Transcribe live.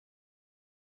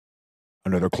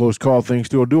Another close call thanks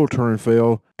to a dual turn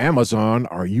fail. Amazon,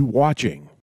 are you watching?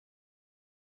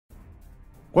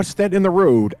 What's that in the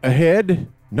road? Ahead?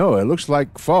 No, it looks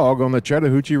like fog on the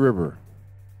Chattahoochee River.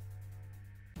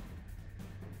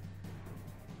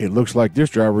 It looks like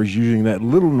this driver is using that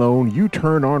little-known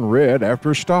U-turn on red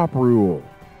after stop rule.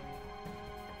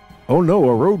 Oh no,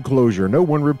 a road closure. No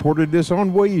one reported this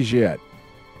on Waze yet.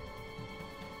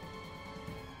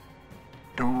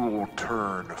 Dual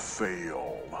turn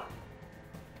fail.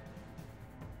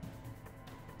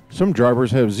 Some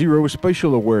drivers have zero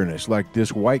spatial awareness, like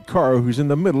this white car who's in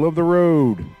the middle of the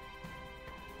road.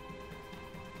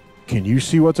 Can you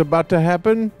see what's about to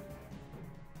happen?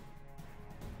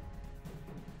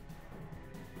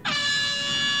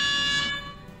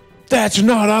 That's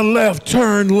not a left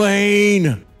turn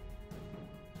lane!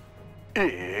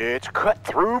 It's cut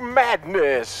through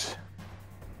madness.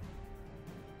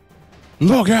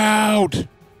 Look out!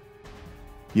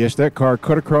 Yes, that car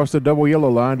cut across the double yellow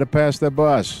line to pass the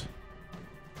bus.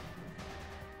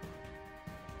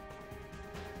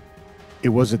 It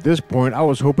was at this point I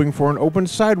was hoping for an open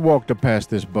sidewalk to pass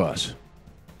this bus.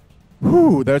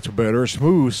 Whew, that's better.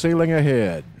 Smooth sailing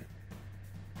ahead.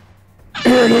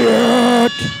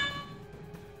 Idiot!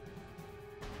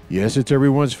 Yes, it's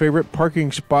everyone's favorite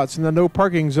parking spots in the no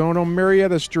parking zone on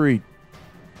Marietta Street.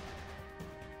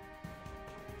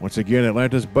 Once again,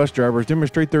 Atlanta's bus drivers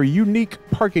demonstrate their unique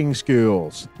parking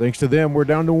skills. Thanks to them, we're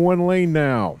down to one lane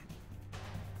now.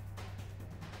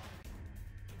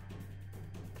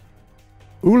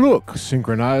 Ooh, look,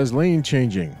 synchronized lane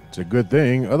changing. It's a good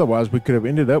thing, otherwise we could have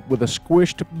ended up with a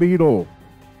squished beetle.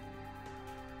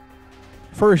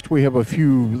 First, we have a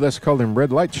few, let's call them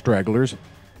red light stragglers.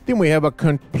 Then we have a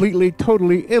completely,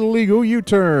 totally illegal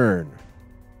U-turn.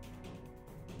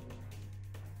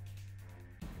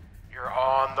 You're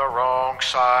on the wrong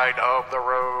side of the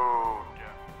road.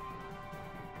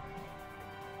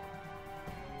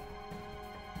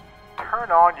 Turn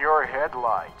on your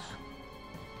headlights.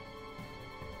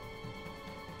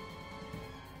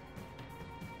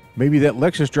 Maybe that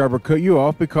Lexus driver cut you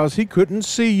off because he couldn't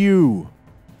see you.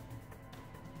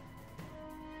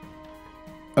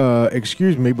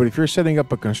 Excuse me, but if you're setting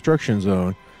up a construction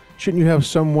zone, shouldn't you have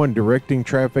someone directing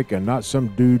traffic and not some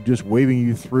dude just waving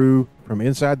you through from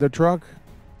inside the truck?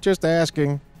 Just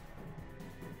asking.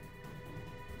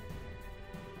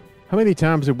 How many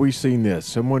times have we seen this?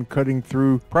 Someone cutting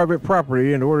through private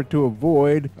property in order to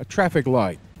avoid a traffic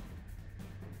light.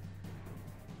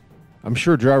 I'm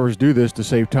sure drivers do this to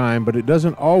save time, but it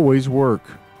doesn't always work.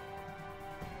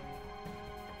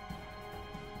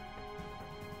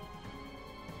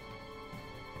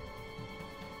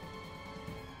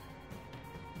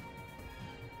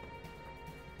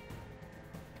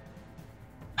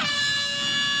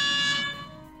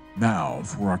 Now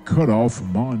for a cutoff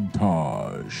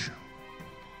montage.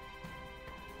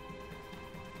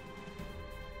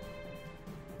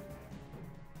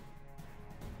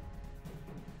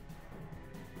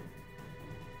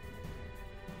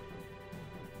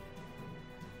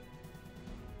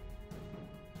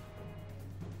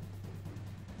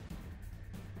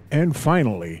 And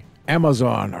finally,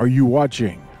 Amazon, are you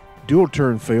watching? Dual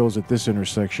turn fails at this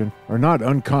intersection are not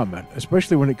uncommon,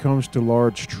 especially when it comes to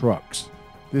large trucks.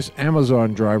 This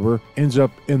Amazon driver ends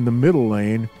up in the middle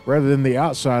lane rather than the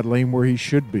outside lane where he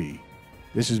should be.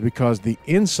 This is because the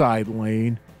inside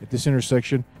lane at this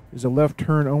intersection is a left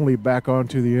turn only back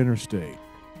onto the interstate.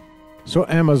 So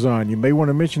Amazon, you may want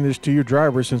to mention this to your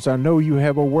driver since I know you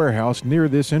have a warehouse near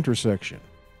this intersection.